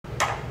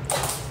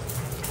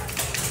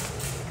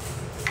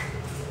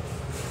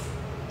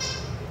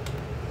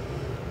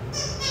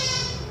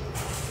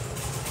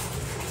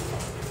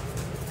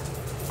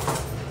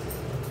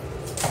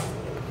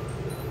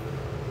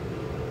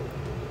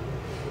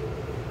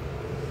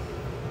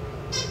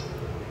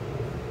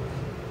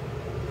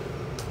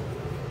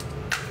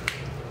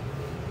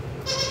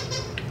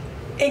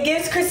It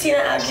gives Christina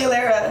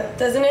Aguilera,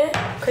 doesn't it?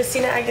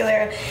 Christina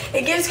Aguilera.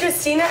 It gives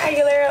Christina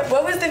Aguilera,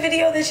 what was the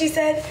video that she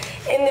said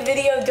in the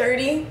video,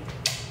 Dirty?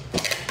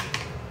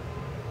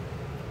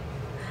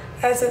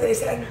 That's what they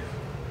said.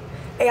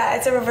 Yeah,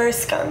 it's a reverse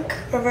skunk.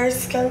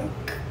 Reverse skunk.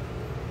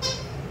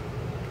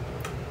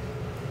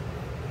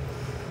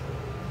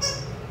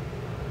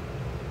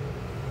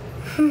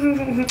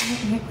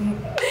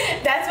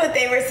 That's what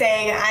they were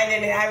saying.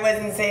 I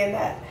wasn't saying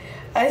that.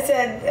 I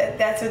said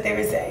that's what they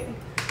were saying.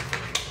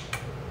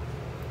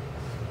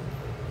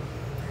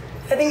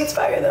 I think it's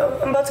fire though.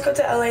 I'm about to go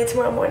to LA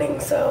tomorrow morning,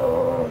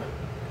 so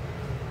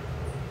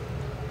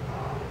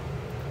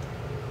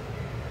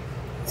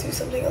do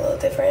something a little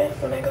different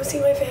when I go see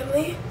my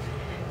family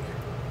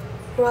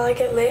while I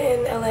get lit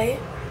in LA.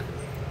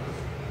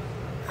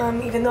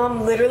 Even though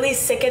I'm literally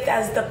sick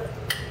as the...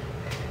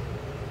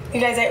 You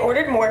guys, I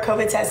ordered more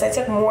COVID tests. I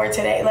took more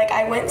today. Like,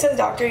 I went to the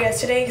doctor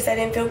yesterday because I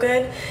didn't feel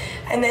good,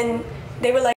 and then they were like,